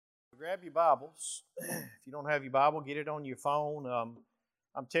grab your Bibles. If you don't have your Bible, get it on your phone.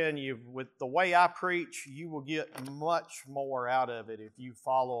 I'm telling you, with the way I preach, you will get much more out of it if you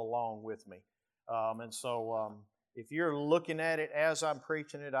follow along with me. If you're looking at it as I'm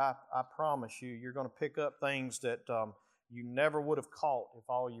preaching it, I promise you, you're going to pick up things that you never would have caught if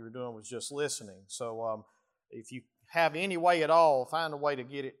all you were doing was just listening. So if you have any way at all, find a way to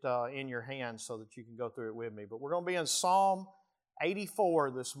get it in your hands so that you can go through it with me. But we're going to be in Psalm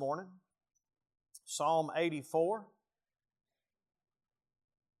 84 this morning. Psalm 84.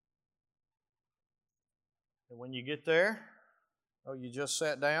 And when you get there, you just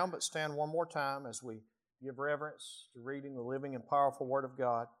sat down, but stand one more time as we give reverence to reading the living and powerful Word of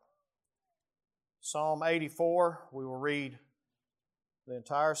God. Psalm 84, we will read the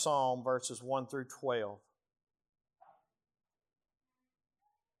entire psalm, verses 1 through 12.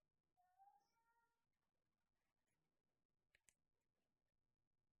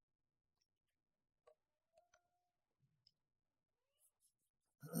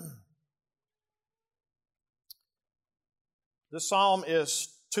 This psalm is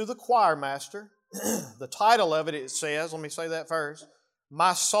to the choir master. The title of it says, let me say that first,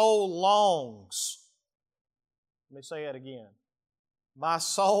 My soul longs. Let me say that again. My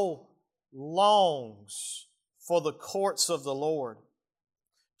soul longs for the courts of the Lord.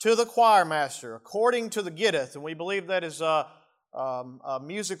 To the choir master, according to the Gittith, and we believe that is a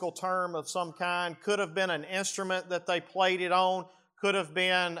musical term of some kind, could have been an instrument that they played it on, could have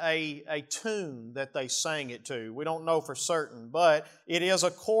been a tune that they sang it to. We don't know for certain, but it is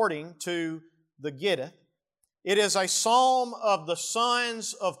according to the Gittith. It is a psalm of the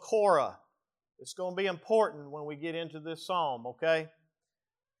sons of Korah. It's going to be important when we get into this psalm, okay?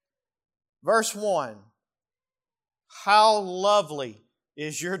 Verse 1. How lovely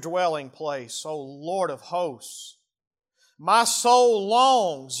is your dwelling place, O Lord of hosts. My soul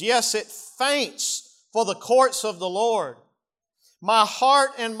longs, yes, it faints for the courts of the Lord. My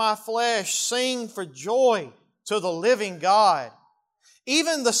heart and my flesh sing for joy to the living God.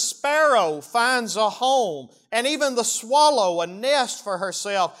 Even the sparrow finds a home, and even the swallow a nest for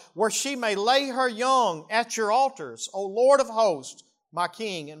herself, where she may lay her young at your altars, O Lord of hosts, my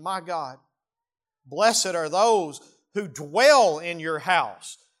King and my God. Blessed are those who dwell in your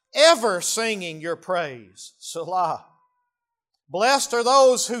house, ever singing your praise. Selah. Blessed are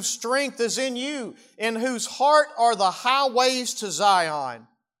those whose strength is in you, in whose heart are the highways to Zion.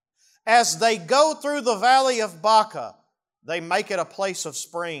 As they go through the valley of Baca, they make it a place of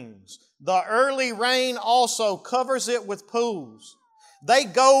springs. The early rain also covers it with pools. They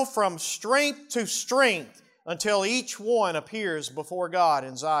go from strength to strength until each one appears before God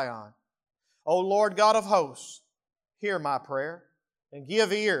in Zion. O Lord God of hosts, hear my prayer, and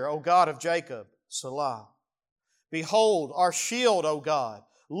give ear, O God of Jacob. Selah. Behold, our shield, O God.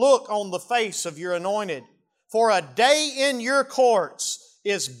 Look on the face of your anointed. For a day in your courts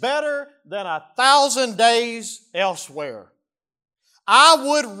is better than 1,000 days elsewhere. I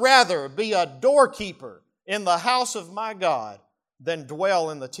would rather be a doorkeeper in the house of my God than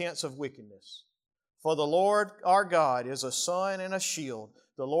dwell in the tents of wickedness. For the Lord our God is a sun and a shield.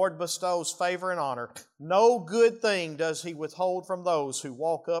 The Lord bestows favor and honor. No good thing does He withhold from those who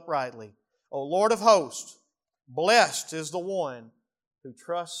walk uprightly. O Lord of hosts, blessed is the one who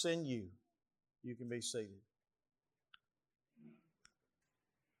trusts in you. You can be seated.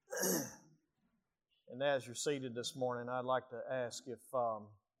 And as you're seated this morning, I'd like to ask if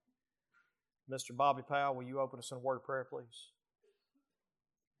Mr. Bobby Powell, will you open us in a word of prayer, please?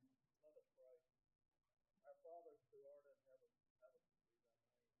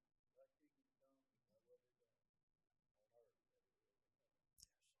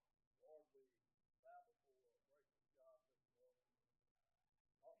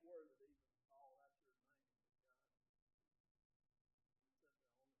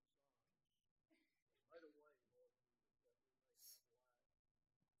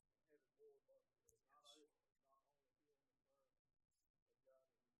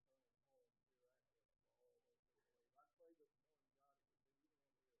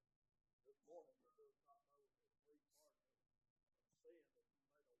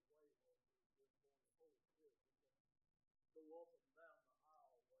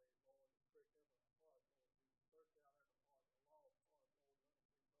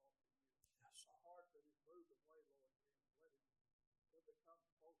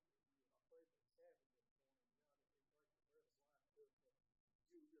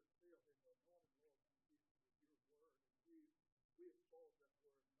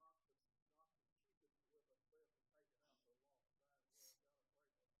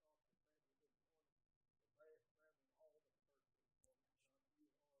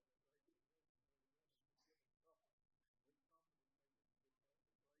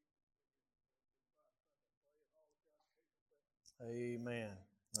 Amen.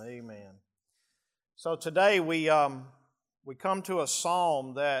 Amen. So today we come to a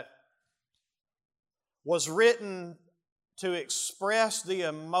psalm that was written to express the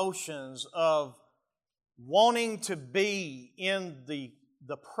emotions of wanting to be in the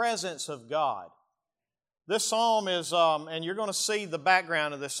presence of God. This psalm is, and you're going to see the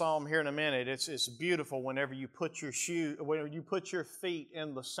background of this psalm here in a minute. It's beautiful whenever you put your feet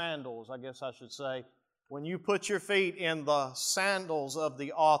in the sandals, I guess I should say. When you put your feet in the sandals of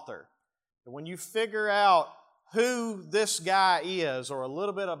the author, when you figure out who this guy is or a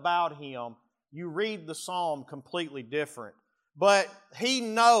little bit about him, you read the psalm completely different. But he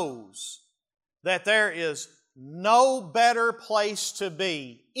knows that there is no better place to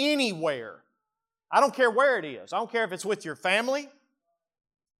be anywhere. I don't care where it is. I don't care if it's with your family.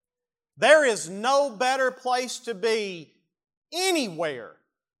 There is no better place to be anywhere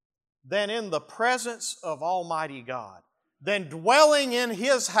than in the presence of Almighty God, than dwelling in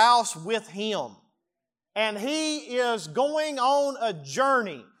His house with Him. And he is going on a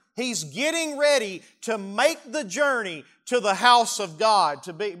journey. He's getting ready to make the journey to the house of God.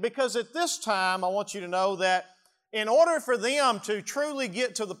 Because at this time, I want you to know that in order for them to truly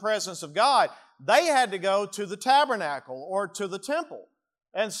get to the presence of God, they had to go to the tabernacle or to the temple.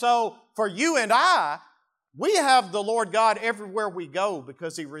 And so for you and I, we have the Lord God everywhere we go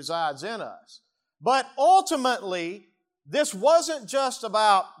because He resides in us. But ultimately, this wasn't just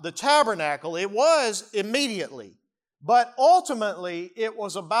about the tabernacle. It was immediately. But ultimately, it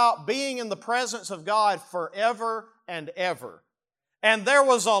was about being in the presence of God forever and ever. And there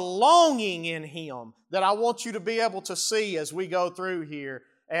was a longing in him that I want you to be able to see as we go through here.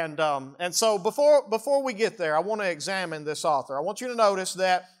 And so before we get there, I want to examine this author. I want you to notice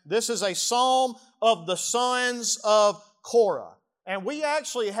that this is a psalm of the sons of Korah. And we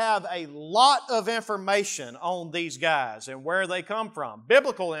actually have a lot of information on these guys and where they come from,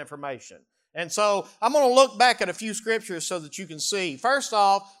 biblical information. And so I'm going to look back at a few scriptures so that you can see. First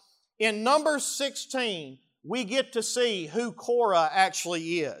off, in Numbers 16, we get to see who Korah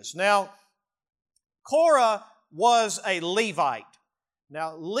actually is. Now, Korah was a Levite.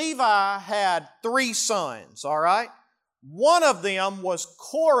 Now, Levi had 3 sons, all right? One of them was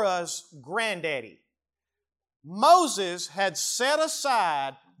Korah's granddaddy. Moses had set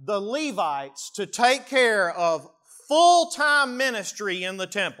aside the Levites to take care of full-time ministry in the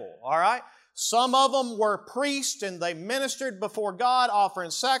temple, all right? Some of them were priests and they ministered before God offering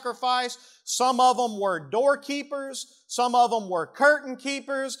sacrifice. Some of them were doorkeepers. Some of them were curtain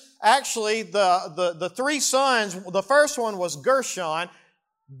keepers. Actually, the 3 sons, the first one was Gershon.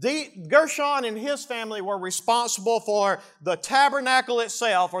 Gershon and his family were responsible for the tabernacle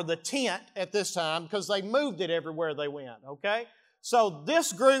itself, or the tent at this time, because they moved it everywhere they went, okay? So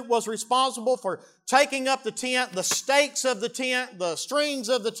this group was responsible for taking up the tent, the stakes of the tent, the strings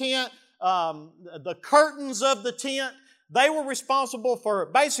of the tent, the curtains of the tent. They were responsible for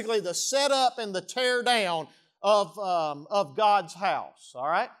basically the setup and the tear down of God's house, all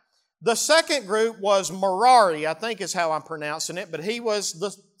right? The second group was Merari, I think is how I'm pronouncing it, but he was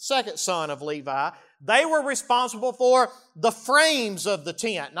the second son of Levi. They were responsible for the frames of the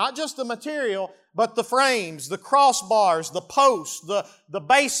tent, not just the material, but the frames, the crossbars, the posts, the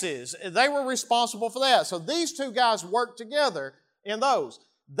bases. They were responsible for that. So these 2 guys worked together in those.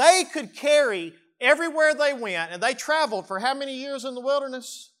 They could carry everywhere they went, and they traveled for how many years in the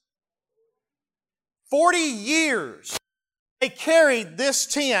wilderness? 40 years. They carried this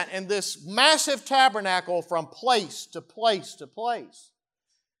tent and this massive tabernacle from place to place to place.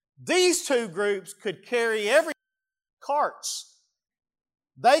 These 2 groups could carry carts.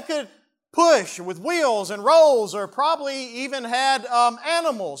 They could push with wheels and rolls, or probably even had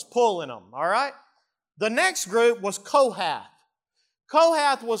animals pulling them, all right? The next group was Kohath.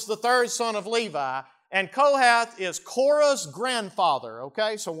 Kohath was the 3rd son of Levi, and Kohath is Korah's grandfather,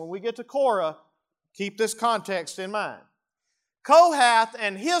 okay? So when we get to Korah, keep this context in mind. Kohath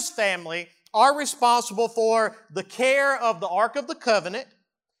and his family are responsible for the care of the Ark of the Covenant,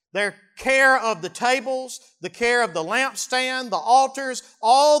 their care of the tables, the care of the lampstand, the altars,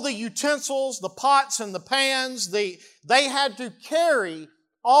 all the utensils, the pots and the pans. They had to carry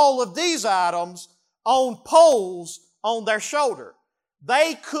all of these items on poles on their shoulder.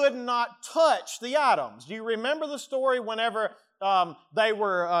 They could not touch the items. Do you remember the story whenever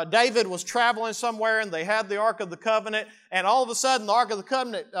David was traveling somewhere and they had the Ark of the Covenant, and all of a sudden the Ark of the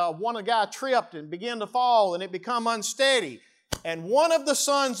Covenant, one guy tripped and began to fall and it became unsteady. And one of the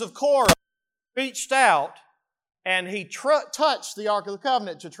sons of Korah reached out and he touched the Ark of the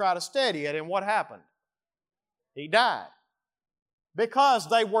Covenant to try to steady it, and what happened? He died. because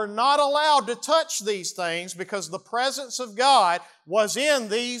they were not allowed to touch these things because the presence of God was in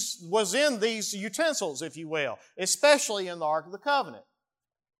these utensils, if you will, especially in the Ark of the Covenant.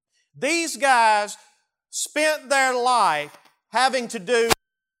 These guys spent their life having to do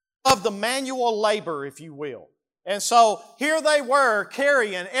of the manual labor, if you will. And so here they were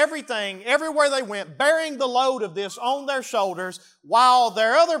carrying everything everywhere they went, bearing the load of this on their shoulders, while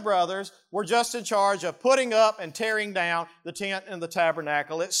their other brothers were just in charge of putting up and tearing down the tent and the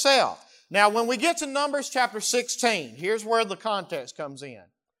tabernacle itself. Now, when we get to Numbers chapter 16, here's where the context comes in.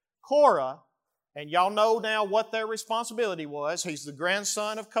 Korah, and y'all know now what their responsibility was. He's the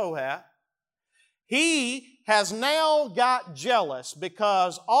grandson of Kohath. He has now got jealous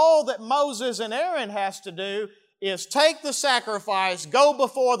because all that Moses and Aaron has to do is take the sacrifice, go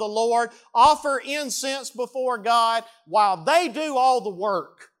before the Lord, offer incense before God while they do all the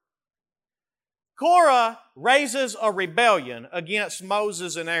work. Korah raises a rebellion against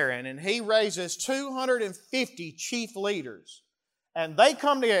Moses and Aaron, and he raises 250 chief leaders. And they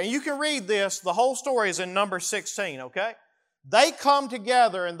come together, and you can read this, the whole story is in Numbers 16, okay? They come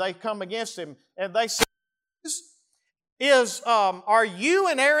together and they come against him, and they say, are you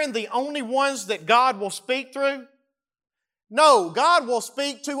and Aaron the only ones that God will speak through? No, God will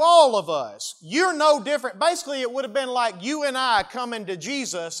speak to all of us. You're no different. Basically, it would have been like you and I coming to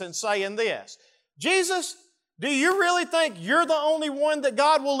Jesus and saying this, Jesus, do you really think you're the only one that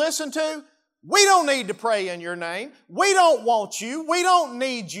God will listen to? We don't need to pray in your name. We don't want you. We don't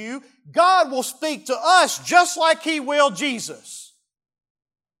need you. God will speak to us just like He will Jesus.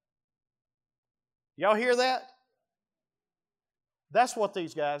 Y'all hear that? That's what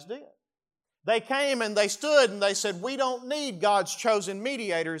these guys did. They came and they stood and they said, we don't need God's chosen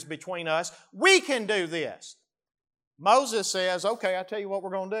mediators between us. We can do this. Moses says, okay, I'll tell you what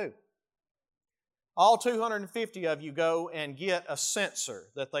we're going to do. All 250 of you go and get a censer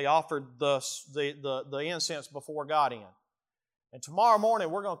that they offered the incense before God in. And tomorrow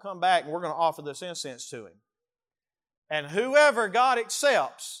morning we're going to come back and we're going to offer this incense to Him. And whoever God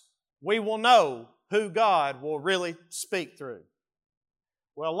accepts, we will know who God will really speak through.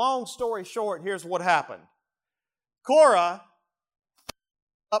 Well, long story short, here's what happened. Korah,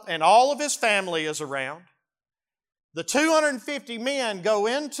 and all of his family is around. The 250 men go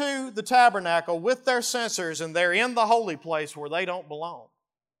into the tabernacle with their censers, and they're in the holy place where they don't belong.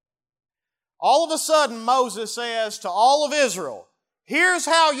 All of a sudden, Moses says to all of Israel, here's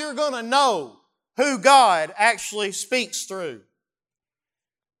how you're going to know who God actually speaks through.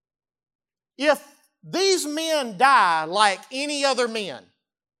 If these men die like any other men,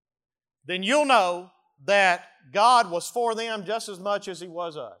 then you'll know that God was for them just as much as He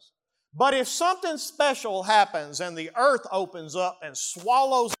was us. But if something special happens and the earth opens up and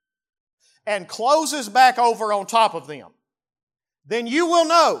swallows and closes back over on top of them, then you will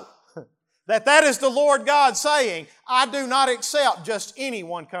know that that is the Lord God saying, I do not accept just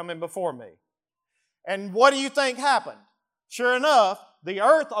anyone coming before me. And what do you think happened? Sure enough, the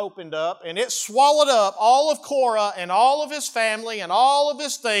earth opened up and it swallowed up all of Korah and all of his family and all of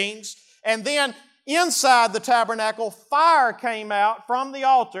his things. And then inside the tabernacle, fire came out from the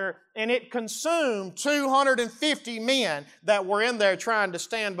altar and it consumed 250 men that were in there trying to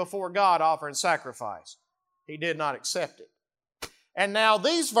stand before God offering sacrifice. He did not accept it. And now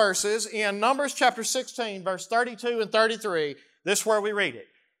these verses in Numbers chapter 16, verse 32 and 33, this is where we read it.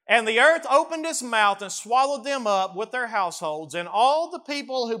 And the earth opened its mouth and swallowed them up with their households and all the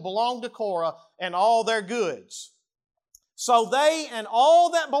people who belonged to Korah and all their goods. So they and all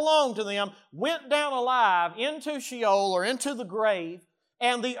that belonged to them went down alive into Sheol or into the grave,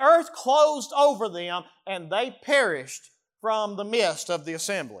 and the earth closed over them, and they perished from the midst of the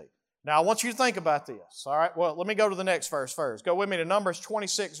assembly. Now, I want you to think about this. All right, well, let me go to the next verse first. Go with me to Numbers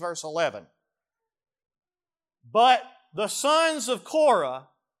 26, verse 11. But the sons of Korah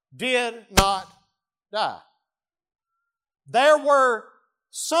did not die. There were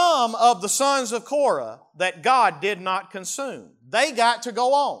some of the sons of Korah that God did not consume. They got to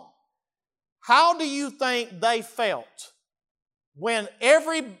go on. How do you think they felt when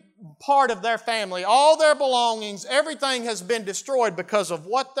every part of their family, all their belongings, everything has been destroyed because of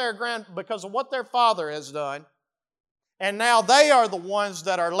what their father has done, and now they are the ones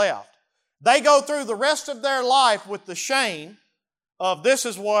that are left? They go through the rest of their life with the shame of this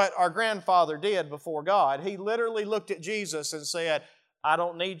is what our grandfather did before God. He literally looked at Jesus and said, I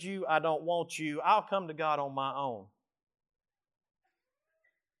don't need you. I don't want you. I'll come to God on my own.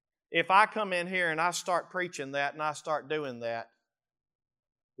 If I come in here and I start preaching that and I start doing that,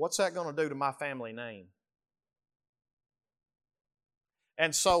 what's that going to do to my family name?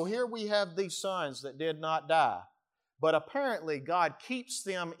 And so here we have these sons that did not die. but apparently God keeps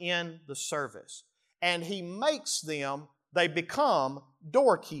them in the service. And He makes them, they become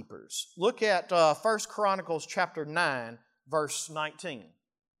doorkeepers. Look at 1 Chronicles chapter 9, verse 19.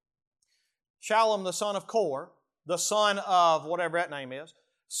 Shallum the son of Kor, the son of whatever that name is,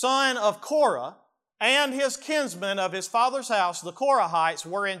 son of Korah, and his kinsmen of his father's house, the Korahites,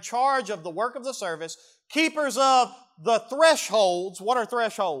 were in charge of the work of the service, keepers of the thresholds. What are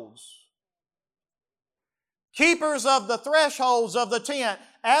thresholds? Keepers of the thresholds of the tent,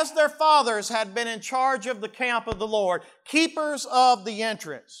 as their fathers had been in charge of the camp of the Lord, keepers of the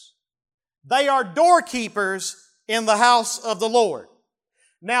entrance. They are doorkeepers in the house of the Lord.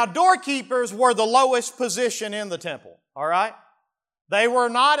 Now, doorkeepers were the lowest position in the temple, all right? They were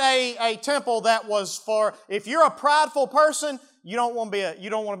not a temple that was for, if you're a prideful person, you don't want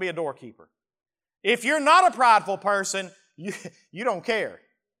to be a doorkeeper. If you're not a prideful person, you don't care.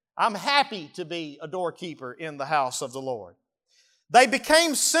 I'm happy to be a doorkeeper in the house of the Lord. They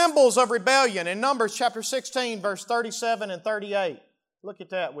became symbols of rebellion in Numbers chapter 16, verse 37 and 38. Look at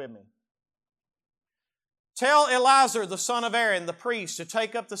that with me. Tell Eleazar, the son of Aaron, the priest, to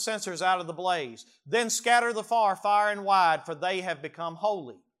take up the censers out of the blaze. Then scatter the fire and wide, for they have become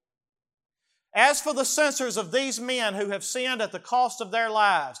holy. As for the censers of these men who have sinned at the cost of their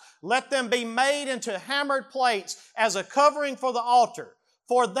lives, let them be made into hammered plates as a covering for the altar.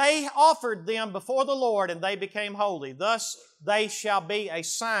 For they offered them before the Lord, and they became holy. Thus they shall be a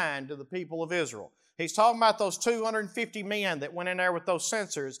sign to the people of Israel. He's talking about those 250 men that went in there with those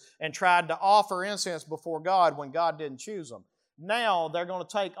censers and tried to offer incense before God when God didn't choose them. Now they're going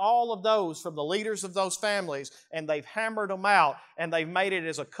to take all of those from the leaders of those families, and they've hammered them out, and they've made it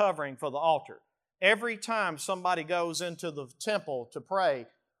as a covering for the altar. Every time somebody goes into the temple to pray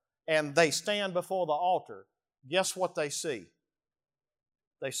and they stand before the altar, guess what they see?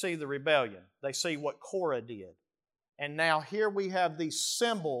 They see the rebellion. They see what Korah did. And now here we have these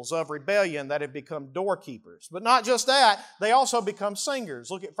symbols of rebellion that have become doorkeepers. But not just that, they also become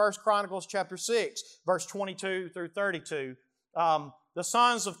singers. Look at 1 Chronicles chapter 6, verse 22 through 32. The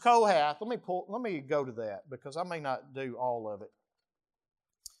sons of Kohath, let me go to that because I may not do all of it.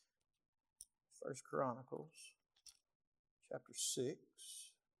 1 Chronicles chapter 6,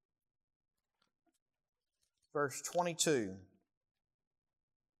 verse 22.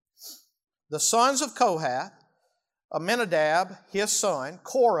 The sons of Kohath, Aminadab, his son,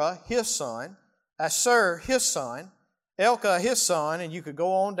 Korah, his son, Asher, his son, Elkah, his son, and you could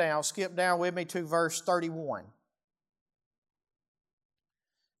go on down, skip down with me to verse 31.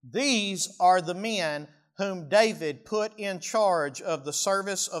 These are the men whom David put in charge of the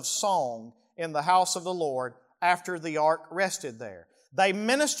service of song in the house of the Lord after the ark rested there. They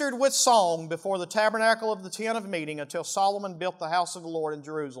ministered with song before the tabernacle of the tent of meeting until Solomon built the house of the Lord in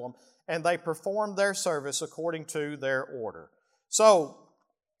Jerusalem, and they performed their service according to their order. So,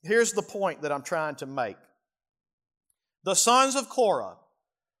 here's the point that I'm trying to make. The sons of Korah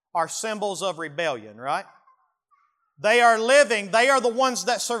are symbols of rebellion, right? They are living, they are the ones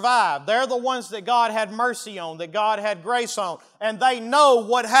that survived. They're the ones that God had mercy on, that God had grace on, and they know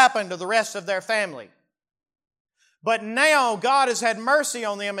what happened to the rest of their family. But now God has had mercy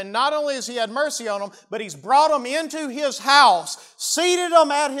on them, and not only has He had mercy on them, but He's brought them into His house, seated them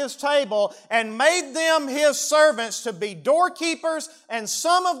at His table, and made them His servants to be doorkeepers, and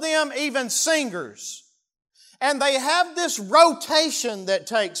some of them even singers. And they have this rotation that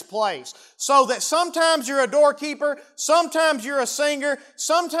takes place, so that sometimes you're a doorkeeper, sometimes you're a singer,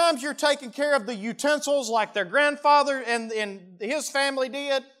 sometimes you're taking care of the utensils like their grandfather and his family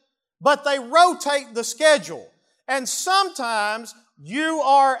did, but they rotate the schedule. And sometimes you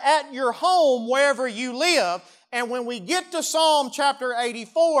are at your home wherever you live, and when we get to Psalm chapter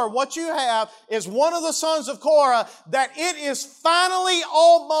 84, what you have is one of the sons of Korah that it is finally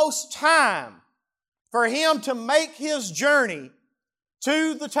almost time for him to make his journey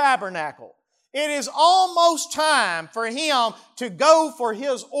to the tabernacle. It is almost time for him to go for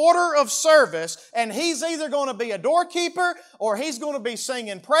his order of service, and he's either going to be a doorkeeper or he's going to be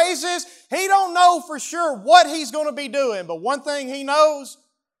singing praises. He don't know for sure what he's going to be doing, but one thing he knows,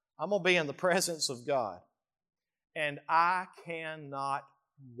 I'm going to be in the presence of God. And I cannot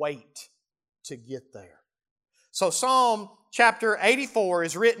wait to get there. So Psalm chapter 84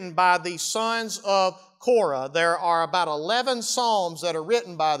 is written by the sons of Korah. There are about 11 psalms that are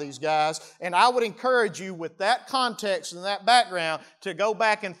written by these guys, and I would encourage you with that context and that background to go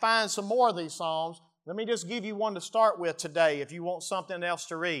back and find some more of these psalms. Let me just give you one to start with today if you want something else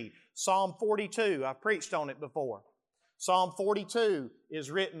to read. Psalm 42, I've preached on it before. Psalm 42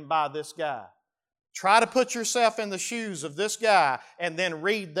 is written by this guy. Try to put yourself in the shoes of this guy and then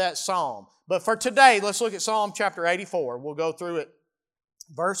read that psalm. But for today, let's look at Psalm chapter 84. We'll go through it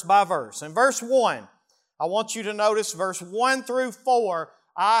verse by verse. In verse 1, I want you to notice verse 1 through 4,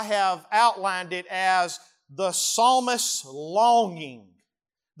 I have outlined it as the psalmist's longing.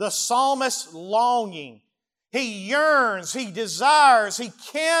 The psalmist's longing. He yearns, he desires, he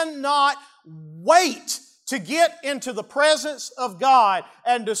cannot wait to get into the presence of God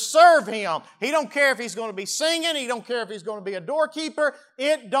and to serve Him. He don't care if he's going to be singing. He don't care if he's going to be a doorkeeper.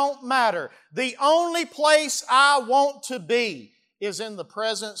 It don't matter. The only place I want to be is in the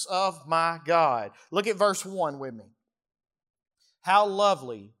presence of my God. Look at verse 1 with me. How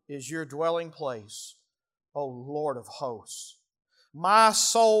lovely is your dwelling place, O Lord of hosts. My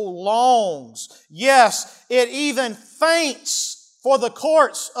soul longs, yes, it even faints for the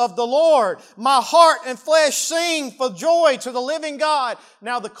courts of the Lord. My heart and flesh sing for joy to the living God.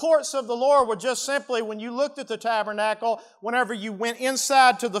 Now the courts of the Lord were just simply, when you looked at the tabernacle, whenever you went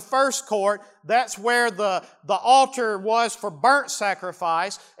inside to the first court, that's where the altar was for burnt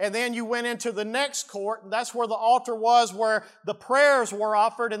sacrifice. And then you went into the next court, and that's where the altar was, where the prayers were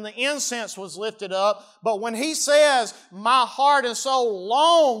offered and the incense was lifted up. But when he says, my heart and soul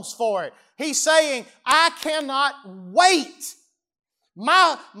longs for it, he's saying, I cannot wait.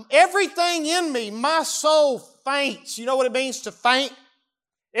 Everything in me, my soul faints. You know what it means to faint?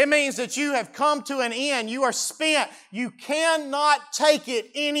 It means that you have come to an end. You are spent. You cannot take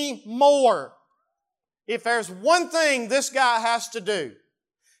it anymore. If there's one thing this guy has to do,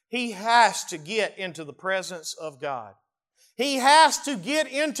 he has to get into the presence of God. He has to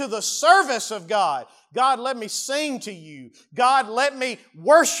get into the service of God. God, let me sing to you. God, let me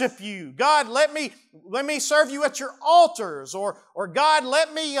worship you. God, let me serve you at your altars. Or God,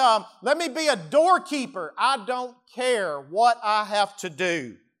 let me be a doorkeeper. I don't care what I have to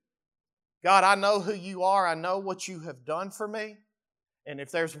do. God, I know who you are. I know what you have done for me. And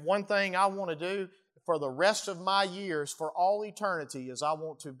if there's one thing I want to do for the rest of my years, for all eternity, is I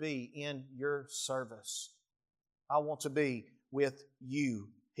want to be in your service. I want to be with you.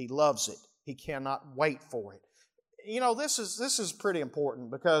 He loves it. He cannot wait for it. You know, this is pretty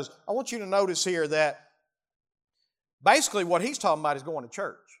important, because I want you to notice here that basically what he's talking about is going to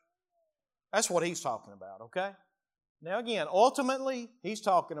church. That's what he's talking about, okay? Now again, ultimately, he's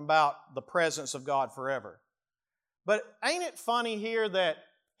talking about the presence of God forever. But ain't it funny here that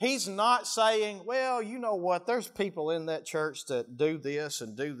he's not saying, well, you know what, there's people in that church that do this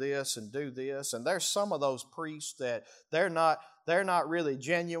and do this and do this, and there's some of those priests that they're not really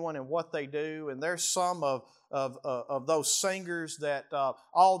genuine in what they do, and there's some of those singers that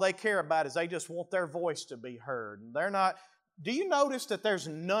all they care about is they just want their voice to be heard. And they're not. Do you notice that there's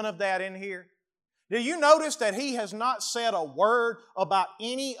none of that in here? Do you notice that he has not said a word about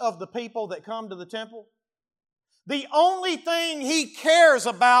any of the people that come to the temple? The only thing he cares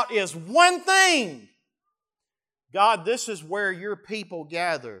about is one thing. God, this is where your people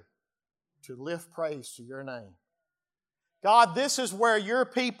gather to lift praise to your name. God, this is where your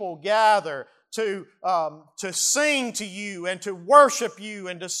people gather to sing to you and to worship you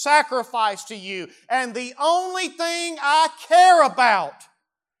and to sacrifice to you. And the only thing I care about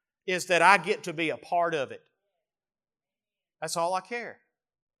is that I get to be a part of it. That's all I care.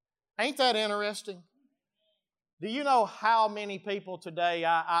 Ain't that interesting? Do you know how many people today,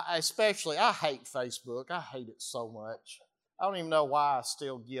 I hate Facebook. I hate it so much. I don't even know why I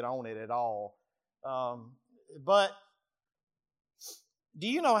still get on it at all. But do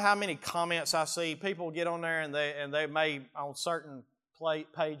you know how many comments I see? People get on there and they may, on certain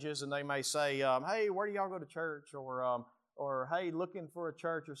pages, and they may say, hey, where do y'all go to church? Or hey, looking for a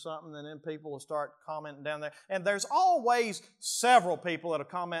church or something, and then people will start commenting down there. And there's always several people that'll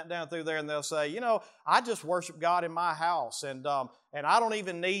comment down through there, and they'll say, you know, I just worship God in my house, and I don't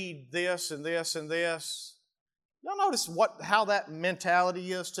even need this and this and this. Y'all notice how that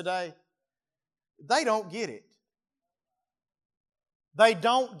mentality is today? They don't get it. They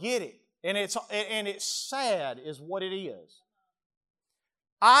don't get it. And it's sad is what it is.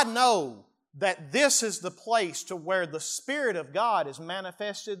 I know that this is the place to where the Spirit of God is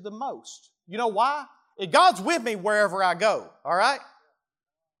manifested the most. You know why? God's with me wherever I go, all right?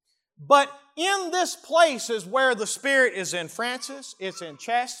 But in this place is where the Spirit is in Francis, it's in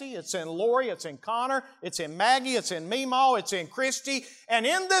Chastity, it's in Lori, it's in Connor, it's in Maggie, it's in Meemaw, it's in Christy. And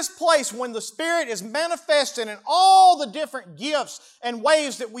in this place, when the Spirit is manifested in all the different gifts and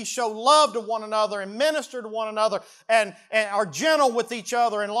ways that we show love to one another and minister to one another and are gentle with each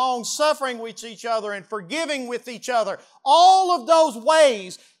other and long-suffering with each other and forgiving with each other, all of those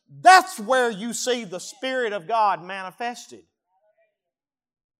ways, that's where you see the Spirit of God manifested.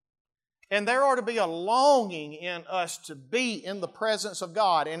 And there ought to be a longing in us to be in the presence of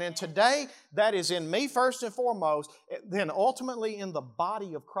God. And in today, that is in me first and foremost, then ultimately in the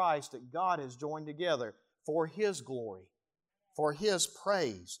body of Christ that God has joined together for His glory, for His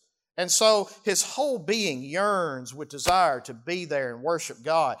praise. And so His whole being yearns with desire to be there and worship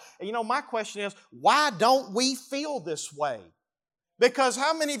God. And you know, my question is, why don't we feel this way? Because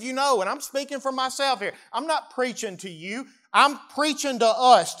how many of you know, and I'm speaking for myself here, I'm not preaching to you, I'm preaching to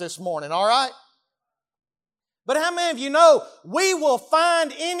us this morning, all right? But how many of you know we will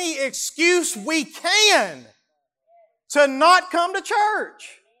find any excuse we can to not come to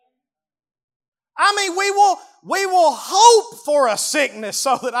church? I mean, we will hope for a sickness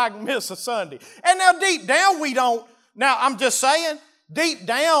so that I can miss a Sunday. And now deep down we don't. Now I'm just saying, deep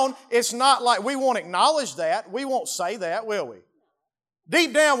down it's not like we won't acknowledge that. We won't say that, will we?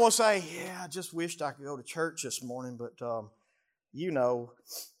 Deep down we'll say, yeah, I just wished I could go to church this morning, but you know,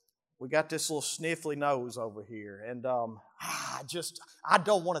 we got this little sniffly nose over here, and I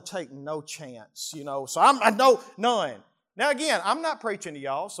don't want to take no chance, you know, so I know none. Now again, I'm not preaching to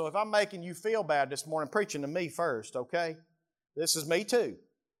y'all, so if I'm making you feel bad this morning, I'm preaching to me first, okay? This is me too.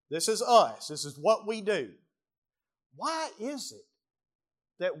 This is us. This is what we do. Why is it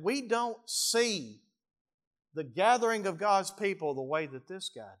that we don't see the gathering of God's people the way that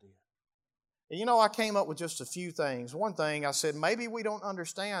this guy did? And you know, I came up with just a few things. One thing, I said, maybe we don't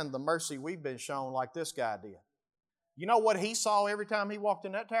understand the mercy we've been shown like this guy did. You know what he saw every time he walked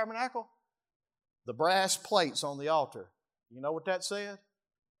in that tabernacle? The brass plates on the altar. You know what that said?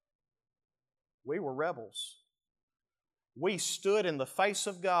 We were rebels. We stood in the face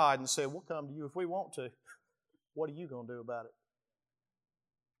of God and said, we'll come to you if we want to. What are you going to do about it?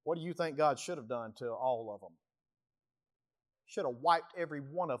 What do you think God should have done to all of them? Should have wiped every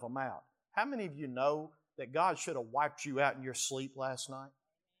one of them out. How many of you know that God should have wiped you out in your sleep last night?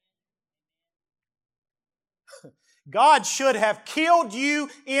 God should have killed you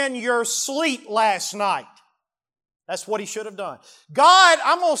in your sleep last night. That's what He should have done. God,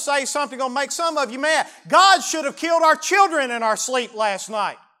 I'm going to say something going to make some of you mad. God should have killed our children in our sleep last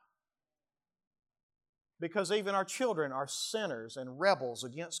night. Because even our children are sinners and rebels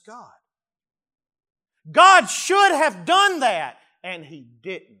against God. God should have done that, and He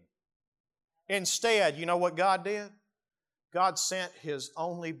didn't. Instead, you know what God did? God sent His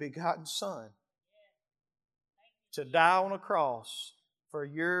only begotten Son to die on a cross for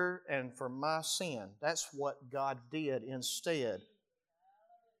your and for my sin. That's what God did instead.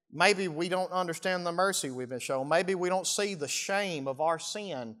 Maybe we don't understand the mercy we've been shown. Maybe we don't see the shame of our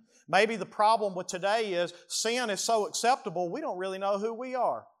sin. Maybe the problem with today is sin is so acceptable we don't really know who we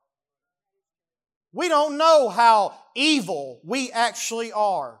are. We don't know how evil we actually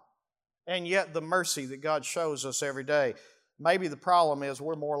are. And yet the mercy that God shows us every day. Maybe the problem is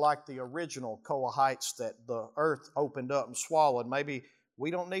we're more like the original Kohathites that the earth opened up and swallowed. Maybe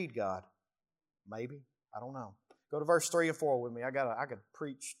we don't need God. Maybe. I don't know. Go to verse 3 and 4 with me. I could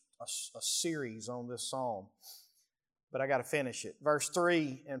preach a series on this psalm, but I got to finish it. Verse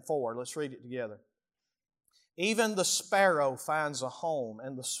 3 and 4. Let's read it together. Even the sparrow finds a home,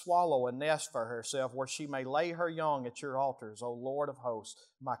 and the swallow a nest for herself, where she may lay her young at your altars, O Lord of hosts,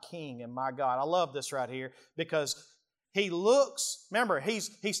 my King and my God. I love this right here because he looks, remember, he's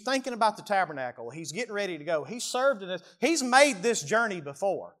thinking about the tabernacle. He's getting ready to go. He served in this. He's made this journey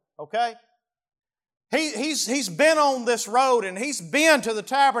before, okay? He's been on this road, and he's been to the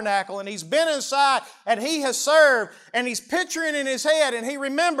tabernacle, and he's been inside, and he has served, and he's picturing in his head, and he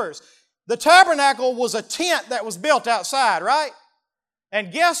remembers. The tabernacle was a tent that was built outside, right?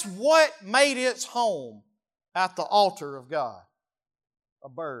 And guess what made its home at the altar of God? A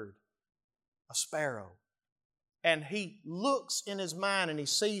bird, a sparrow. And he looks in his mind and he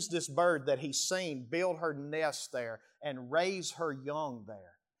sees this bird that he's seen build her nest there and raise her young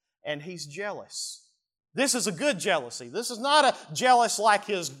there. And he's jealous. This is a good jealousy. This is not a jealous like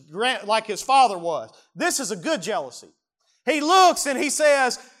his father was. This is a good jealousy. He looks and he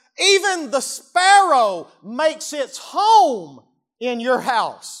says, even the sparrow makes its home in your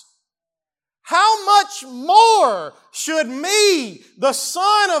house. How much more should me, the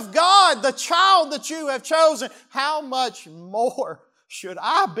Son of God, the child that you have chosen, how much more should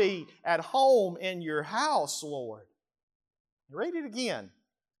I be at home in your house, Lord? Read it again.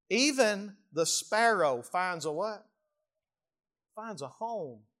 Even the sparrow finds a what? Finds a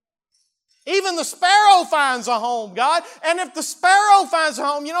home. Even the sparrow finds a home, God. And if the sparrow finds a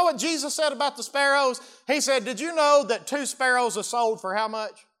home, you know what Jesus said about the sparrows? He said, did you know that 2 sparrows are sold for how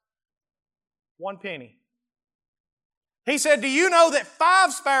much? 1 penny. He said, do you know that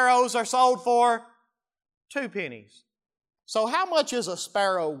 5 sparrows are sold for 2 pennies? So how much is a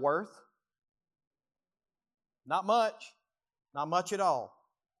sparrow worth? Not much. Not much at all.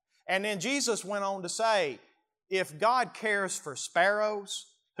 And then Jesus went on to say, if God cares for sparrows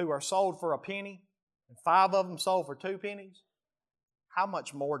who are sold for a penny, and 5 of them sold for 2 pennies, how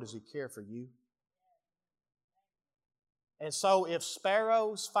much more does He care for you? And so if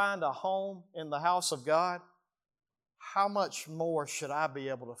sparrows find a home in the house of God, how much more should I be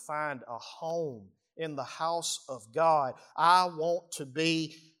able to find a home in the house of God? I want to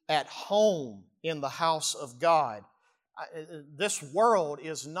be at home in the house of God. This world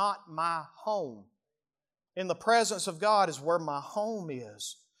is not my home. In the presence of God is where my home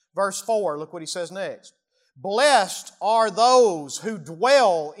is. Verse 4, look what he says next. Blessed are those who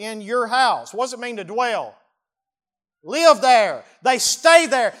dwell in your house. What does it mean to dwell? Live there. They stay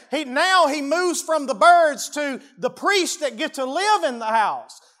there. Now he moves from the birds to the priests that get to live in the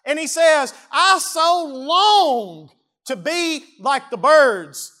house. And he says, I so long to be like the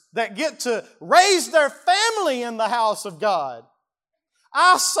birds that get to raise their family in the house of God.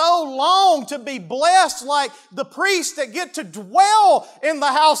 I so long to be blessed like the priests that get to dwell in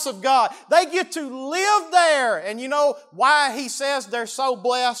the house of God. They get to live there. And you know why he says they're so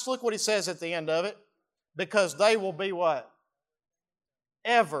blessed? Look what he says at the end of it. Because they will be what?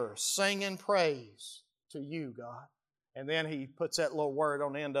 Ever singing praise to you, God. And then he puts that little word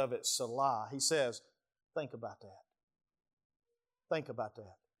on the end of it, Selah. He says, think about that. Think about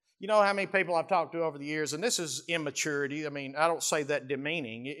that. You know how many people I've talked to over the years, and this is immaturity. I mean, I don't say that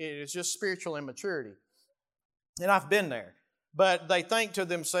demeaning. It's just spiritual immaturity. And I've been there. But they think to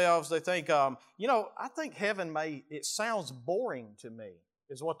themselves, they think, I think heaven it sounds boring to me,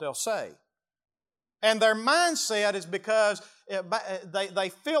 is what they'll say. And their mindset is because they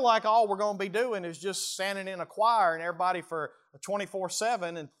feel like all we're going to be doing is just standing in a choir and everybody for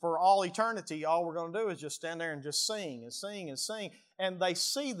 24/7 and for all eternity, all we're going to do is just stand there and just sing and sing and sing. And they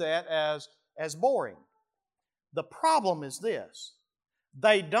see that as boring. The problem is this.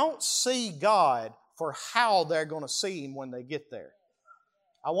 They don't see God for how they're going to see Him when they get there.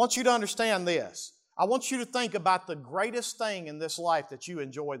 I want you to understand this. I want you to think about the greatest thing in this life that you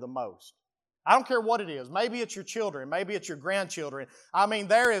enjoy the most. I don't care what it is. Maybe it's your children. Maybe it's your grandchildren. I mean,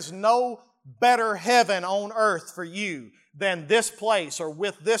 there is no better heaven on earth for you than this place or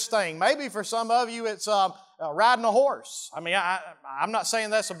with this thing. Maybe for some of you it's riding a horse. I mean, I'm not saying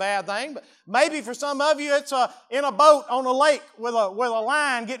that's a bad thing, but maybe for some of you it's in a boat on a lake with a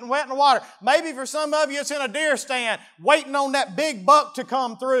line getting wet in the water. Maybe for some of you it's in a deer stand waiting on that big buck to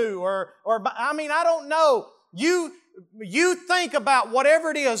come through. Or I don't know. You think about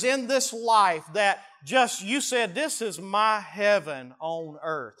whatever it is in this life that just you said, this is my heaven on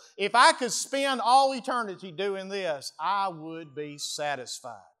earth. If I could spend all eternity doing this, I would be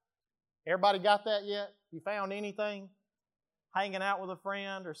satisfied. Everybody got that yet? You found anything? Hanging out with a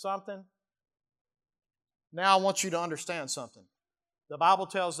friend or something? Now I want you to understand something. The Bible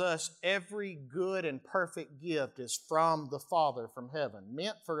tells us every good and perfect gift is from the Father from heaven,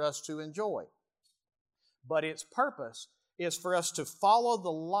 meant for us to enjoy. But its purpose is for us to follow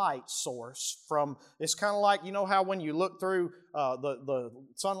the light source from, it's kind of like, you know how when you look through, the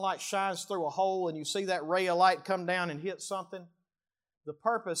sunlight shines through a hole and you see that ray of light come down and hit something? The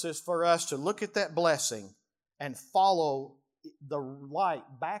purpose is for us to look at that blessing and follow the light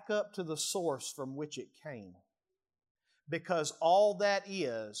back up to the source from which it came. Because all that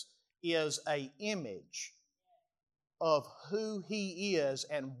is an image of who He is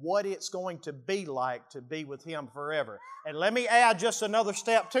and what it's going to be like to be with Him forever. And let me add just another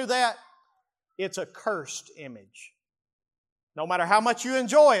step to that. It's a cursed image. No matter how much you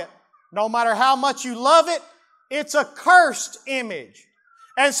enjoy it, no matter how much you love it, it's a cursed image.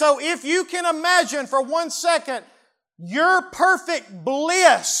 And so if you can imagine for 1 second your perfect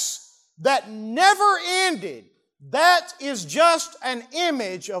bliss that never ended, that is just an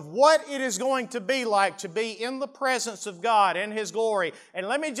image of what it is going to be like to be in the presence of God, in His glory. And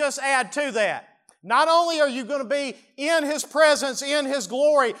let me just add to that. Not only are you going to be in His presence, in His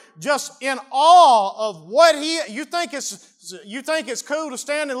glory, just in awe of what you think it's cool to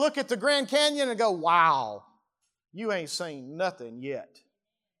stand and look at the Grand Canyon and go, wow, you ain't seen nothing yet.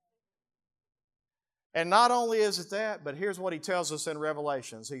 And not only is it that, but here's what He tells us in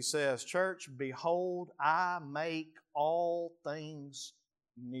Revelations. He says, church, behold, I make all things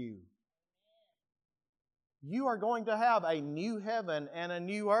new. You are going to have a new heaven and a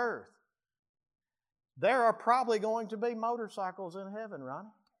new earth. There are probably going to be motorcycles in heaven, Ronnie,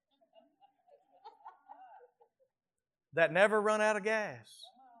 that never run out of gas.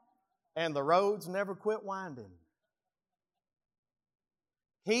 And the roads never quit winding.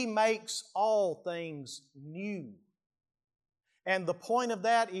 He makes all things new. And the point of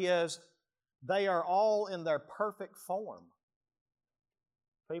that is They are all in their perfect form.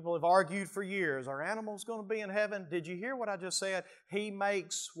 People have argued for years, are animals going to be in heaven? Did you hear what I just said? He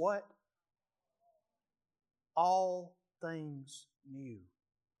makes what? All things new.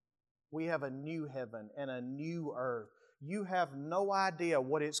 We have a new heaven and a new earth. You have no idea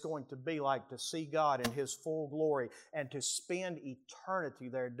what it's going to be like to see God in His full glory and to spend eternity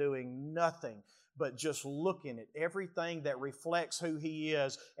there doing nothing but just looking at everything that reflects who He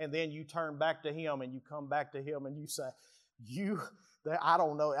is, and then you turn back to Him and you come back to Him and you say, I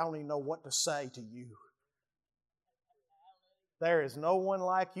don't even know what to say to you. There is no one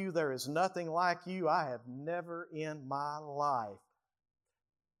like you. There is nothing like you. I have never in my life.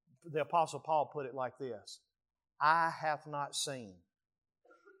 The Apostle Paul put it like this: eye hath not seen,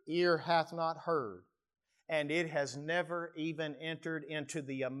 ear hath not heard, and it has never even entered into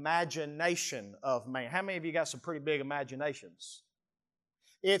the imagination of man. How many of you got some pretty big imaginations?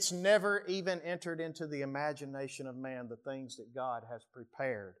 It's never even entered into the imagination of man the things that God has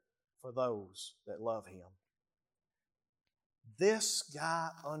prepared for those that love Him. This guy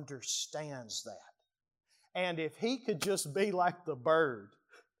understands that. And if he could just be like the bird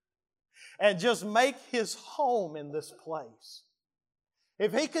and just make his home in this place,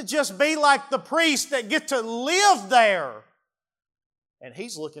 if he could just be like the priests that get to live there, and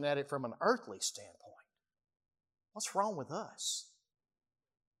he's looking at it from an earthly standpoint, what's wrong with us?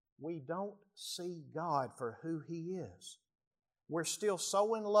 We don't see God for who He is. We're still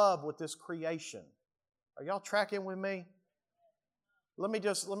so in love with this creation. Are y'all tracking with me? Let me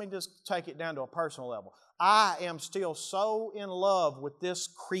just take it down to a personal level. I am still so in love with this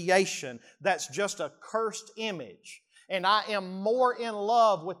creation that's just a cursed image. And I am more in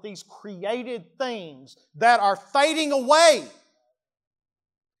love with these created things that are fading away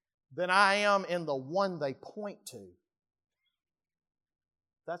than I am in the one they point to.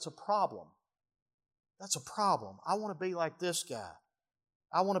 That's a problem. That's a problem. I want to be like this guy.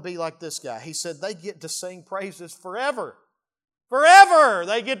 I want to be like this guy. He said they get to sing praises forever. Forever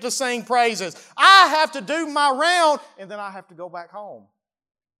they get to sing praises. I have to do my round and then I have to go back home.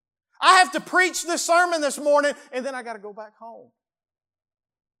 I have to preach this sermon this morning and then I got to go back home.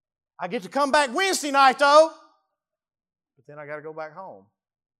 I get to come back Wednesday night though, but then I got to go back home.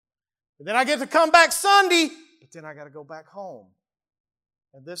 And then I get to come back Sunday, but then I got to go back home.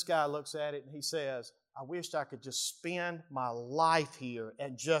 And this guy looks at it and he says, I wished I could just spend my life here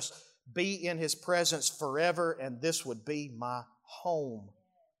and just be in His presence forever, and this would be my home.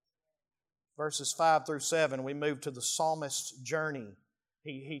 Verses 5 through 7, we move to the psalmist's journey.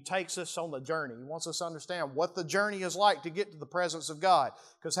 He takes us on the journey. He wants us to understand what the journey is like to get to the presence of God.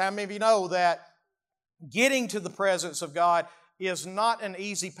 Because how many of you know that getting to the presence of God is not an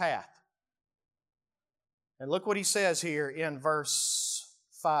easy path? And look what he says here in verse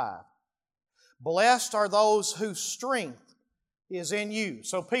 5. Blessed are those whose strength is in you.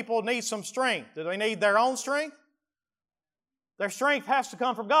 So people need some strength. Do they need their own strength? Their strength has to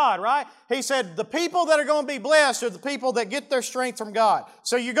come from God, right? He said the people that are going to be blessed are the people that get their strength from God.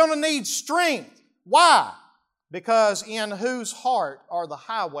 So you're going to need strength. Why? Because in whose heart are the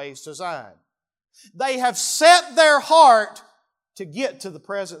highways designed? They have set their heart to get to the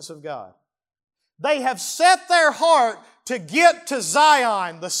presence of God. They have set their heart to get to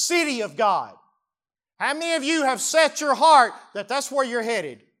Zion, the city of God. How many of you have set your heart that that's where you're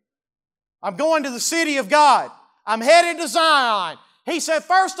headed? I'm going to the city of God. I'm headed to Zion. He said,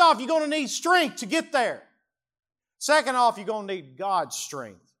 first off, you're going to need strength to get there. Second off, you're going to need God's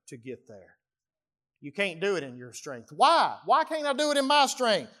strength to get there. You can't do it in your strength. Why? Why can't I do it in my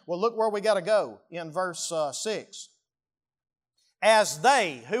strength? Well, look where we got to go in verse 6. As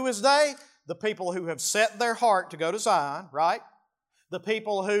they, who is they? The people who have set their heart to go to Zion, right? The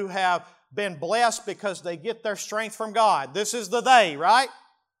people who have been blessed because they get their strength from God. This is the they, right?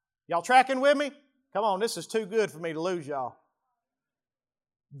 Y'all tracking with me? Come on, this is too good for me to lose y'all.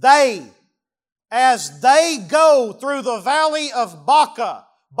 They, as they go through the valley of Baca.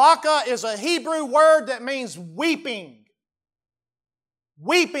 Baca is a Hebrew word that means weeping.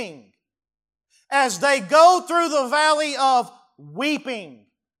 Weeping. As they go through the valley of weeping.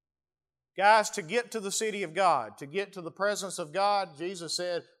 Guys, to get to the city of God, to get to the presence of God, Jesus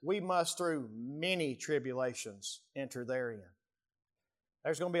said, we must through many tribulations enter therein.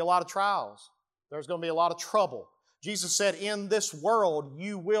 There's going to be a lot of trials. There's going to be a lot of trouble. Jesus said, in this world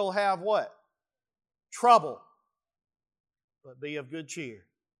you will have what? Trouble. But be of good cheer.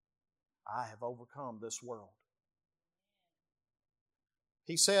 I have overcome this world.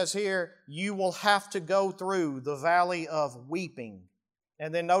 He says here, you will have to go through the valley of weeping.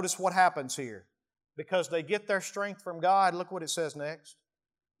 And then notice what happens here. Because they get their strength from God, look what it says next.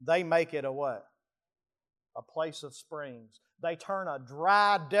 they make it a what? A place of springs. They turn a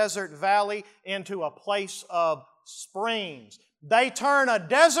dry desert valley into a place of springs. They turn a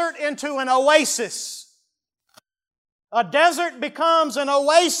desert into an oasis. A desert becomes an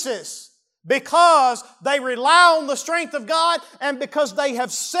oasis because they rely on the strength of God and because they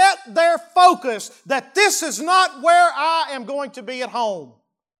have set their focus that this is not where I am going to be at home.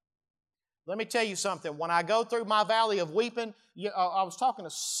 Let me tell you something. When I go through my valley of weeping, I was talking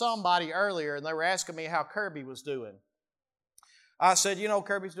to somebody earlier and they were asking me how Kirby was doing. I said,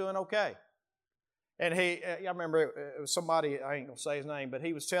 Kirby's doing okay. And I remember it was somebody, I ain't going to say his name, but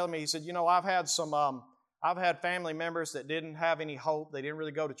he was telling me, he said, I've had family members that didn't have any hope. They didn't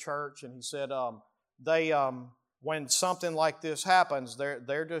really go to church. And he said, when something like this happens,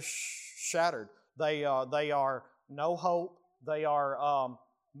 they're just shattered. They are no hope. They are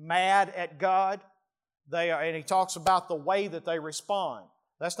mad at God. And he talks about the way that they respond.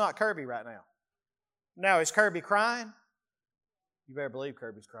 That's not Kirby right now. Now, is Kirby crying? You better believe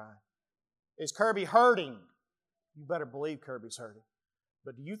Kirby's crying. Is Kirby hurting? You better believe Kirby's hurting.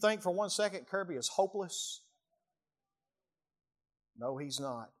 But do you think for 1 second Kirby is hopeless? No, he's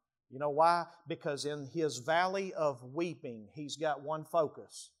not. You know why? Because in his valley of weeping, he's got one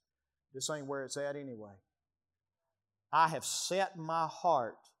focus. This ain't where it's at anyway. I have set my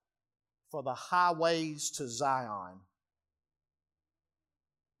heart for the highways to Zion.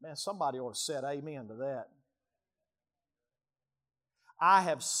 Man, somebody ought to say amen to that. I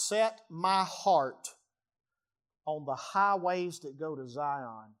have set my heart on the highways that go to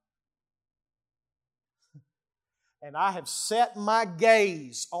Zion. And I have set my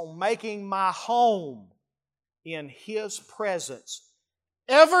gaze on making my home in His presence,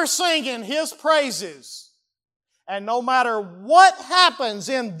 ever singing His praises. And no matter what happens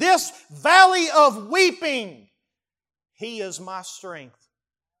in this valley of weeping, He is my strength.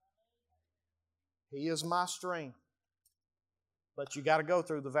 He is my strength. But you got to go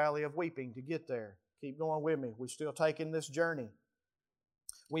through the valley of weeping to get there. Keep going with me. We're still taking this journey.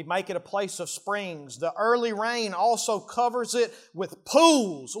 We make it a place of springs. The early rain also covers it with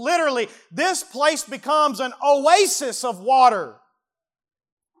pools. Literally, this place becomes an oasis of water.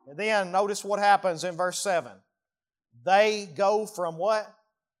 And then notice what happens in verse 7. They go from what?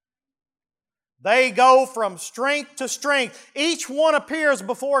 They go from strength to strength. Each one appears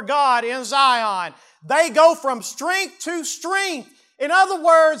before God in Zion. They go from strength to strength. In other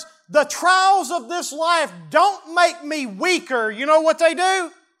words, the trials of this life don't make me weaker. You know what they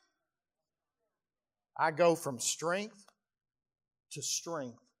do? I go from strength to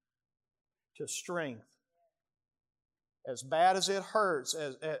strength to strength. As bad as it hurts,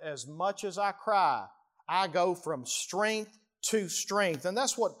 as much as I cry, I go from strength to strength. And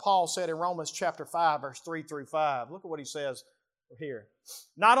that's what Paul said in Romans chapter 5, verse 3 through 5. Look at what he says here.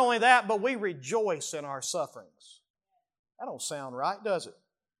 Not only that, but we rejoice in our sufferings. That don't sound right, does it?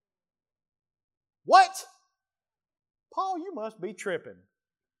 What? Paul, you must be tripping.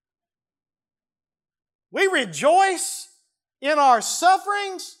 We rejoice in our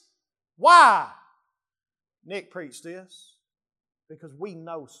sufferings. Why? Nick preached this. Because we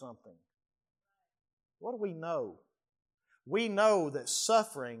know something. What do we know? We know that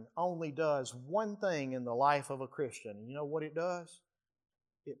suffering only does one thing in the life of a Christian. And you know what it does?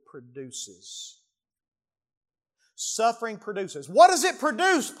 It produces. Suffering produces. What does it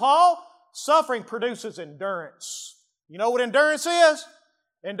produce, Paul? Suffering produces endurance. You know what endurance is?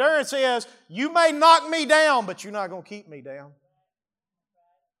 Endurance is, you may knock me down, but you're not going to keep me down.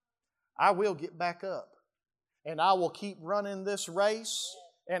 I will get back up. And I will keep running this race.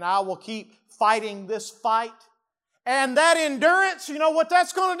 And I will keep fighting this fight. And that endurance, you know what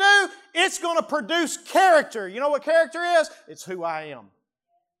that's going to do? It's going to produce character. You know what character is? It's who I am.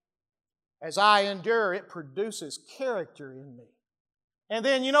 As I endure, it produces character in me. And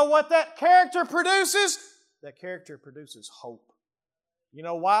then you know what that character produces? That character produces hope. You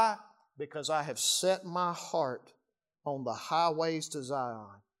know why? Because I have set my heart on the highways to Zion.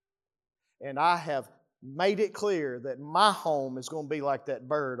 And I have made it clear that my home is going to be like that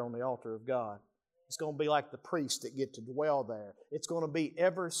bird on the altar of God. It's going to be like the priests that get to dwell there. It's going to be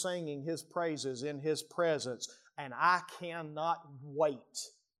ever singing His praises in His presence. And I cannot wait.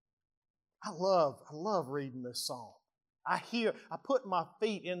 I love reading this psalm. I put my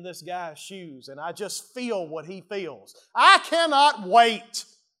feet in this guy's shoes and I just feel what he feels. I cannot wait.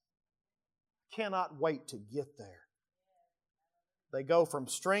 Cannot wait to get there. They go from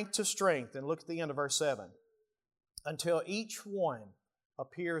strength to strength. And look at the end of verse 7. Until each one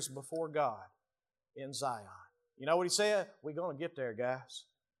appears before God in Zion. You know what he said? We're going to get there, guys.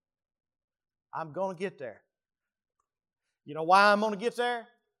 I'm going to get there. You know why I'm going to get there?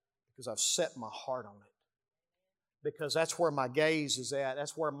 Because I've set my heart on it. Because that's where my gaze is at.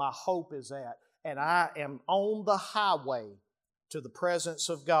 That's where my hope is at. And I am on the highway to the presence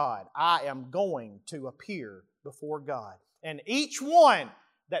of God. I am going to appear before God. And each one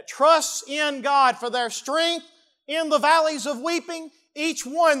that trusts in God for their strength in the valleys of weeping, each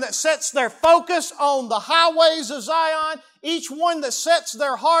one that sets their focus on the highways of Zion, each one that sets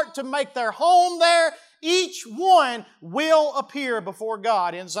their heart to make their home there, each one will appear before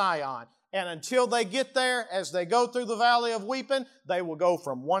God in Zion. And until they get there, as they go through the valley of weeping, they will go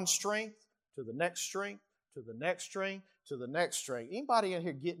from one strength to the next strength, to the next strength, to the next strength. Anybody in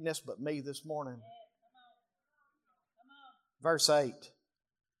here getting this but me this morning? Verse 8.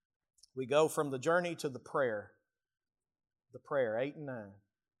 We go from the journey to the prayer. The prayer, 8 and 9.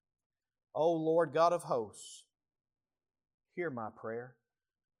 O Lord God of hosts, hear my prayer.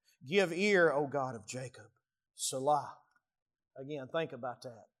 Give ear, O God of Jacob. Selah. Again, think about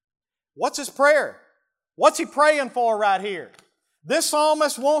that. What's his prayer? What's he praying for right here? This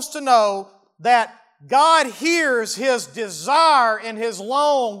psalmist wants to know that God hears his desire and his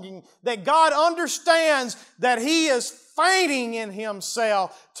longing, that God understands that he is fainting in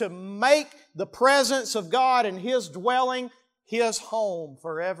himself to make the presence of God and his dwelling his home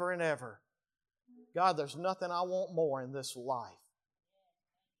forever and ever. God, there's nothing I want more in this life.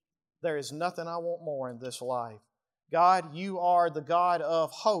 There is nothing I want more in this life. God, you are the God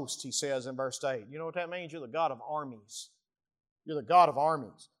of hosts, he says in verse 8. You know what that means? You're the God of armies. You're the God of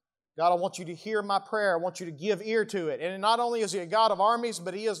armies. God, I want you to hear my prayer. I want you to give ear to it. And not only is he a God of armies,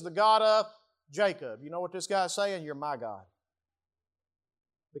 but he is the God of Jacob. You know what this guy's saying? You're my God.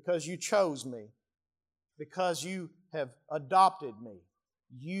 Because you chose me. Because you have adopted me.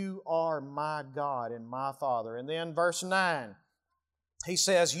 You are my God and my Father. And then verse 9, he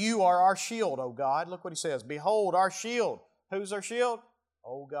says, you are our shield, O God. Look what he says. Behold, our shield. Who's our shield?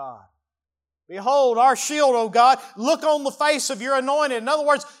 O God. Behold, our shield, O God. Look on the face of your anointed. In other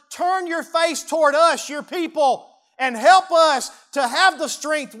words, turn your face toward us, your people, and help us to have the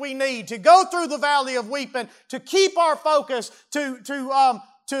strength we need to go through the valley of weeping, to keep our focus,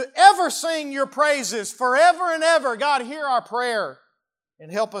 to ever sing your praises forever and ever. God, hear our prayer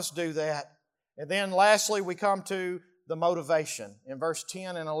and help us do that. And then lastly, we come to the motivation in verse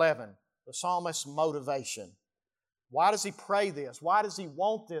 10 and 11. The psalmist's motivation. Why does he pray this? Why does he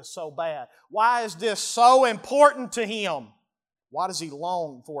want this so bad? Why is this so important to him? Why does he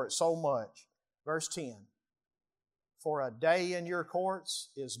long for it so much? Verse 10. For a day in your courts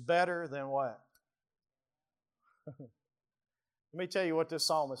is better than what? Let me tell you what this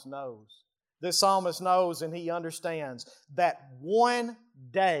psalmist knows. This psalmist knows and he understands that one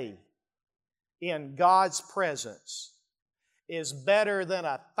day in God's presence is better than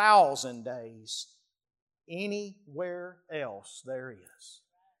 1,000 days anywhere else there is.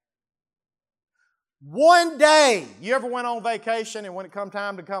 One day. You ever went on vacation and when it come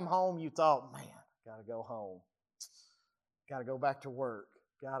time to come home, you thought, man, got to go home. Got to go back to work.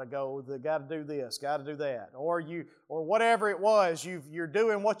 Got to do this, got to do that. Or whatever it was, you're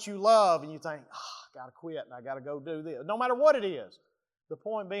doing what you love and you think, I got to quit and I got to go do this. No matter what it is. The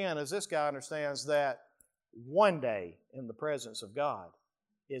point being is this guy understands that one day in the presence of God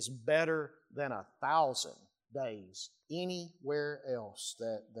is better than 1,000 days anywhere else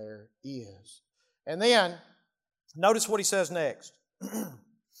that there is. And then, notice what he says next.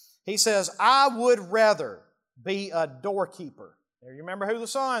 He says, I would rather be a doorkeeper. Now, you remember who the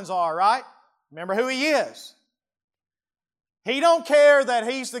sons are, right? Remember who he is. He don't care that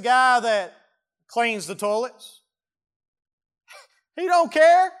he's the guy that cleans the toilets. He don't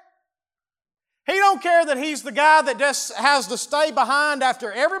care. He don't care that he's the guy that just has to stay behind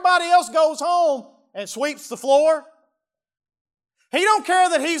after everybody else goes home and sweeps the floor. He don't care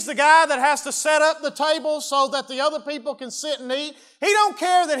that he's the guy that has to set up the table so that the other people can sit and eat. He don't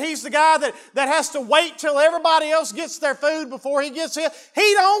care that he's the guy that has to wait till everybody else gets their food before he gets here.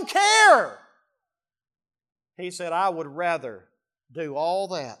 He don't care. He said, I would rather do all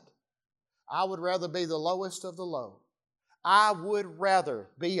that. I would rather be the lowest of the low. I would rather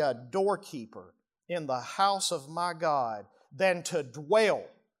be a doorkeeper in the house of my God than to dwell.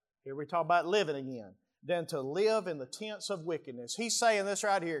 Here we talk about living again. Than to live in the tents of wickedness. He's saying this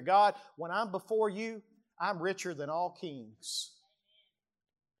right here. God, when I'm before you, I'm richer than all kings.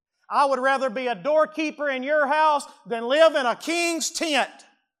 I would rather be a doorkeeper in your house than live in a king's tent.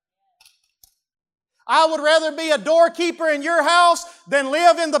 I would rather be a doorkeeper in your house than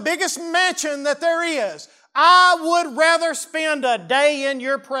live in the biggest mansion that there is. I would rather spend a day in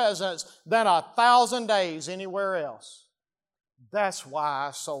your presence than 1,000 days anywhere else. That's why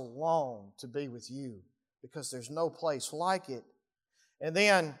I so long to be with you, because there's no place like it. And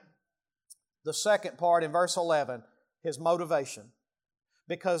then The second part in verse 11, His motivation.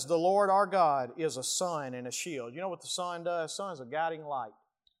 Because the Lord our God is a sun and a shield. You know what the sun does? The sun is a guiding light.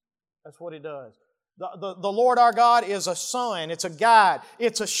 That's what it does. The Lord our God is a sun, it's a guide,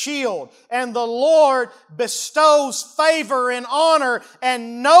 it's a shield. And the Lord bestows favor and honor,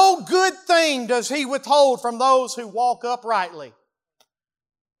 and no good thing does He withhold from those who walk uprightly.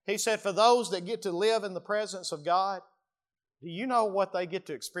 He said, for those that get to live in the presence of God, do you know what they get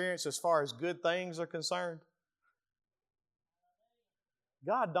to experience as far as good things are concerned?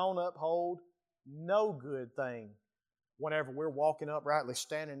 God don't uphold no good thing whenever we're walking uprightly,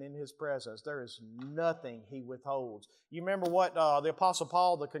 standing in His presence. There is nothing He withholds. You remember what the Apostle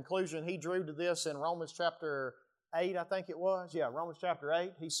Paul, the conclusion he drew to this in Romans chapter 8, I think it was? Yeah, Romans chapter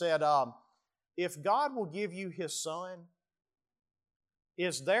 8. He said, if God will give you His Son,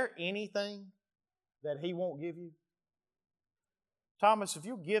 is there anything that He won't give you? Thomas, if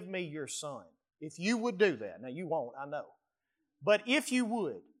you'll give me your Son, if you would do that, now you won't, I know. But if you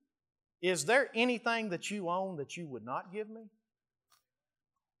would, is there anything that you own that you would not give me?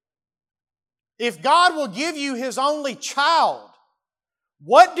 If God will give you His only child,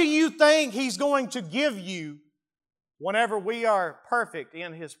 what do you think He's going to give you whenever we are perfect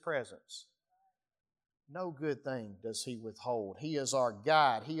in His presence? No good thing does He withhold. He is our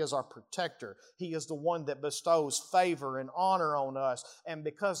guide. He is our protector. He is the one that bestows favor and honor on us. And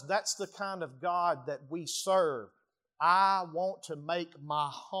because that's the kind of God that we serve, I want to make my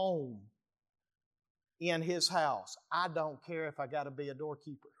home in His house. I don't care if I got to be a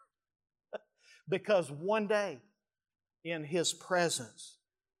doorkeeper. Because one day in His presence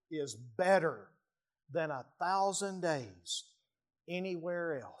is better than 1,000 days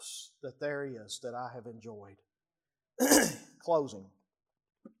anywhere else that there is that I have enjoyed. Closing.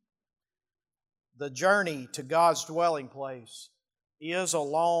 The journey to God's dwelling place is a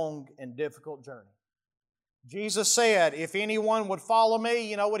long and difficult journey. Jesus said, if anyone would follow me,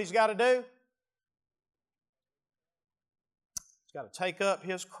 you know what he's got to do? He's got to take up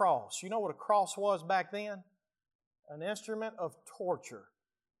his cross. You know what a cross was back then? An instrument of torture.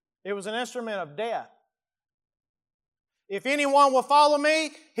 It was an instrument of death. If anyone will follow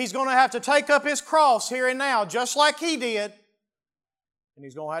me, he's going to have to take up his cross here and now, just like He did. And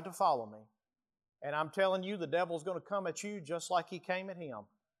he's going to have to follow me. And I'm telling you, the devil's going to come at you just like he came at him.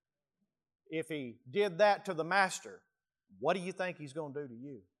 If he did that to the Master, what do you think he's going to do to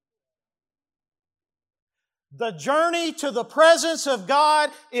you? The journey to the presence of God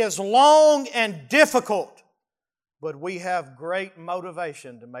is long and difficult, but we have great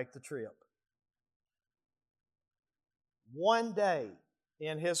motivation to make the trip. One day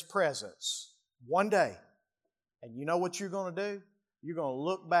in His presence, one day, and you know what you're going to do? You're going to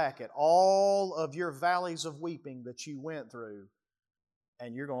look back at all of your valleys of weeping that you went through,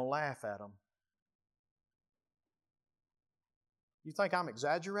 and you're going to laugh at them. You think I'm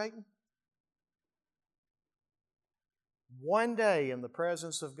exaggerating? One day in the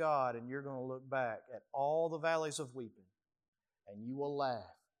presence of God, and you're going to look back at all the valleys of weeping, and you will laugh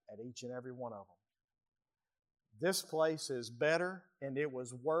at each and every one of them. This place is better, and it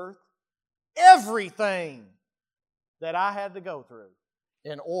was worth everything that I had to go through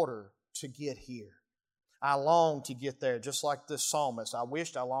in order to get here. I long to get there, just like this psalmist. I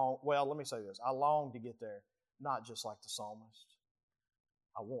long to get there, not just like the psalmist.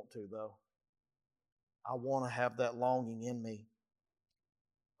 I want to, though. I want to have that longing in me.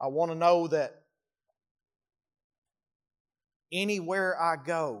 I want to know that anywhere I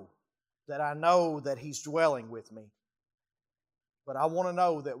go, that I know that He's dwelling with me. But I want to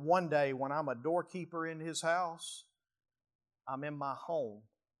know that one day when I'm a doorkeeper in His house, I'm in my home.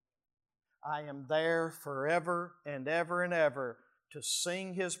 I am there forever and ever and ever to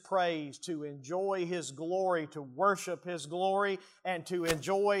sing His praise, to enjoy His glory, to worship His glory, and to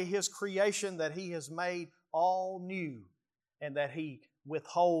enjoy His creation that He has made all new, and that He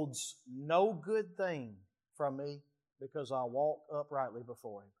withholds no good thing from me because I walk uprightly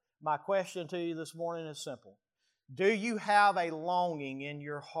before Him. My question to you this morning is simple. Do you have a longing in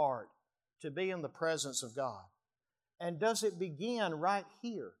your heart to be in the presence of God? And does it begin right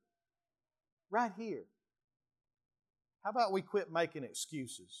here? Right here. How about we quit making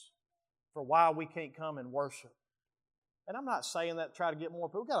excuses for why we can't come and worship? And I'm not saying that to try to get more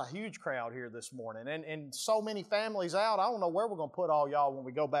people. We've got a huge crowd here this morning, and so many families out. I don't know where we're going to put all y'all when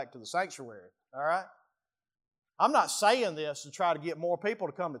we go back to the sanctuary. All right? I'm not saying this to try to get more people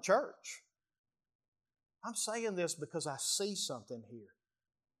to come to church. I'm saying this because I see something here.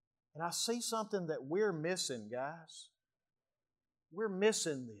 And I see something that we're missing, guys. We're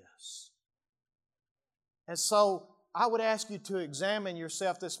missing this. And so I would ask you to examine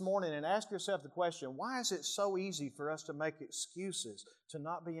yourself this morning and ask yourself the question, why is it so easy for us to make excuses to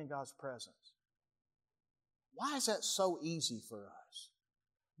not be in God's presence? Why is that so easy for us?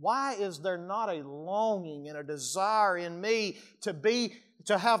 Why is there not a longing and a desire in me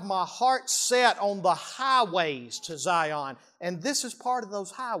to have my heart set on the highways to Zion? And this is part of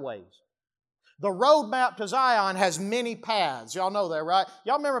those highways. The roadmap to Zion has many paths. Y'all know that, right?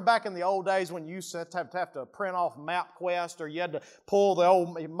 Y'all remember back in the old days when you used to have to print off MapQuest, or you had to pull the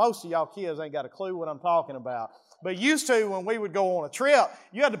old... Most of y'all kids ain't got a clue what I'm talking about. But used to, when we would go on a trip,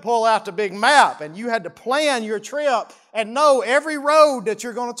 you had to pull out the big map and you had to plan your trip and know every road that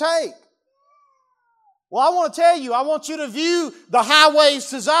you're going to take. Well, I want to tell you, I want you to view the highways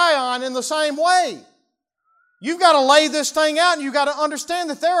to Zion in the same way. You've got to lay this thing out, and you've got to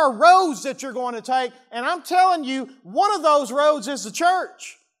understand that there are roads that you're going to take, and I'm telling you, one of those roads is the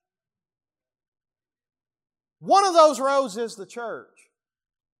church. One of those roads is the church.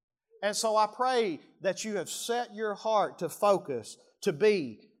 And so I pray that you have set your heart to focus, to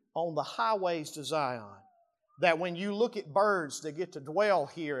be on the highways to Zion. That when you look at birds that get to dwell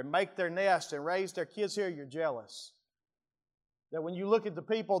here and make their nest and raise their kids here, you're jealous. That when you look at the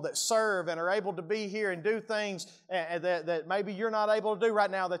people that serve and are able to be here and do things that maybe you're not able to do right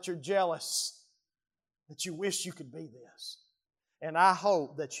now, that you're jealous. That you wish you could be this. And I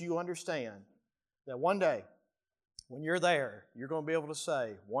hope that you understand that one day, when you're there, you're going to be able to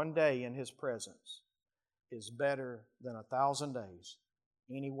say, one day in His presence is better than 1,000 days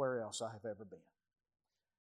anywhere else I have ever been.